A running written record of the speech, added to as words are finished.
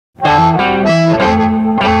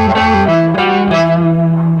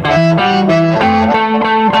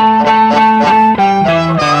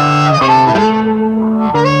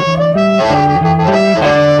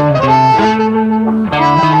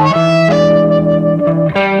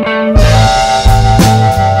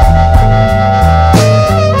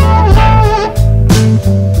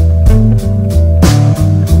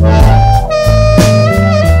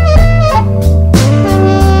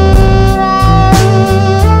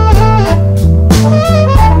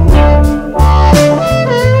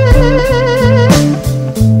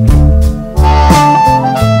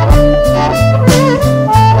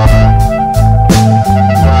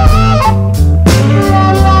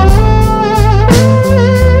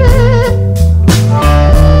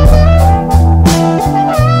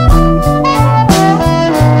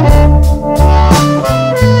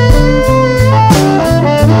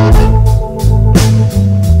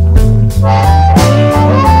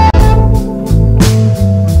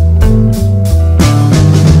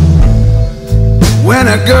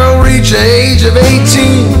reach the age of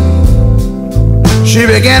 18, she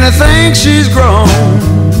began to think she's grown.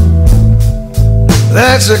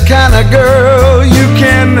 That's the kind of girl you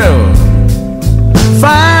can never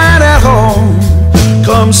find at home.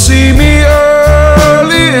 Come see me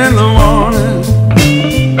early in the morning,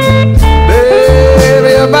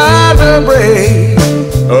 baby, about the break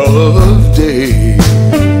of day.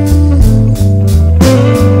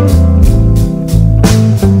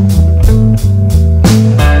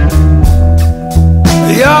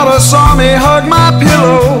 You oughta saw me hug my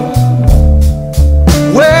pillow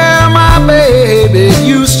where my baby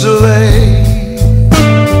used to lay.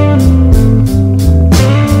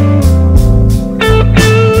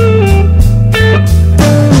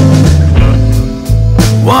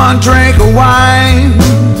 One drink of wine,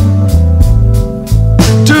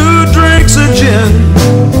 2 drinks of gin.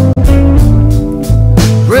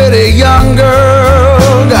 Pretty young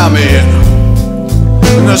girl got me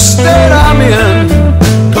in the state I'm in.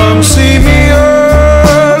 Come see me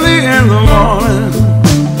early in the morning,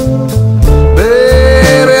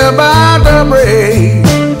 baby, about the break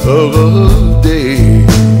of day.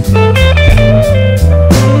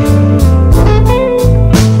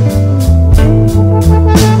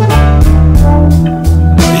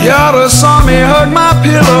 You oughta saw me hug my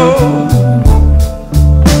pillow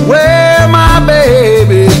where my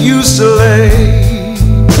baby used to lay.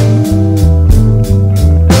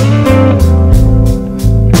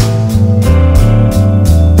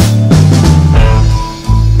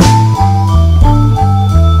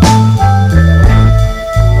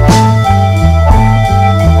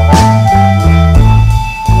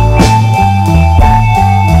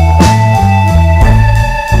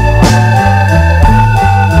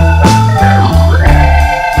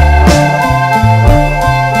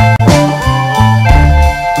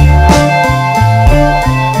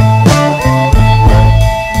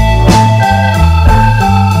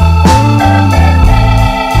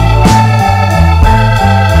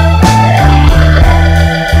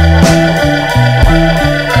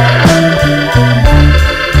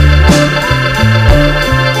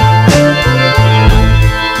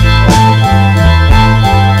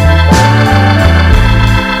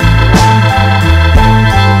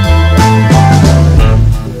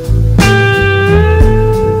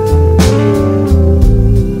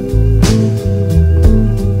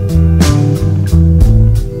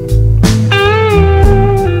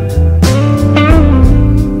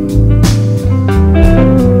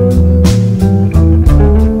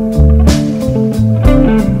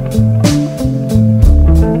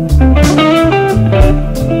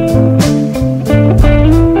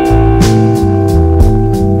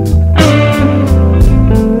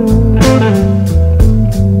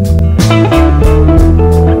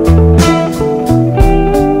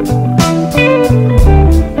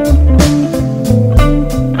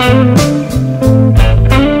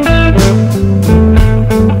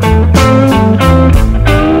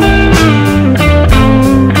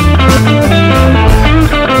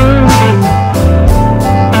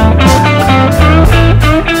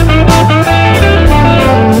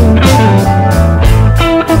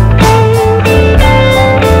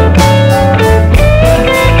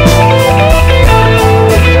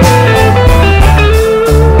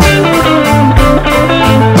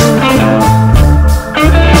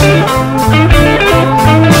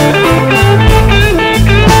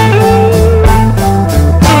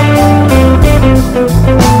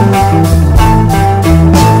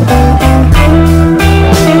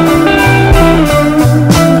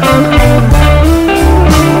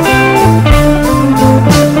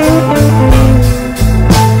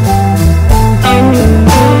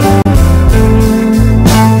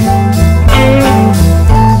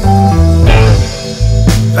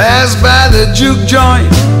 Juke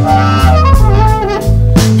joint,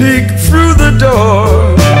 peeked through the door.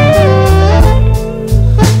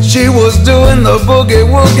 She was doing the boogie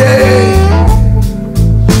woogie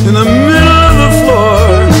in the middle of the floor.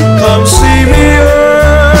 Come see me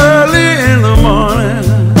early in the morning,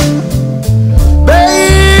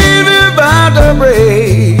 baby, about the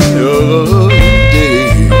break of day.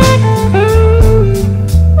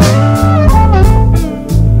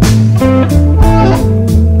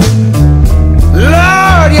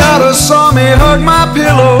 Lord, you oughta saw me hug my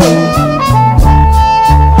pillow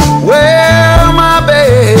where my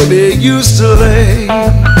baby used to lay.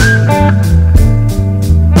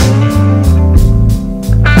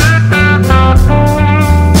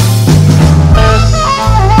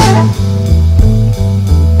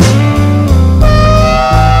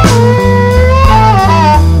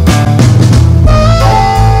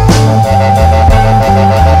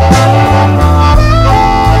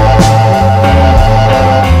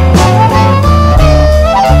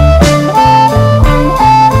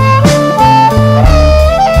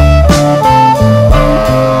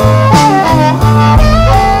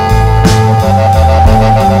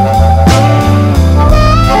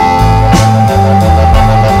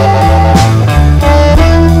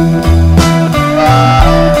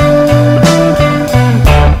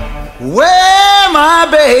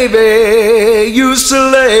 baby used to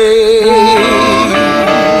lay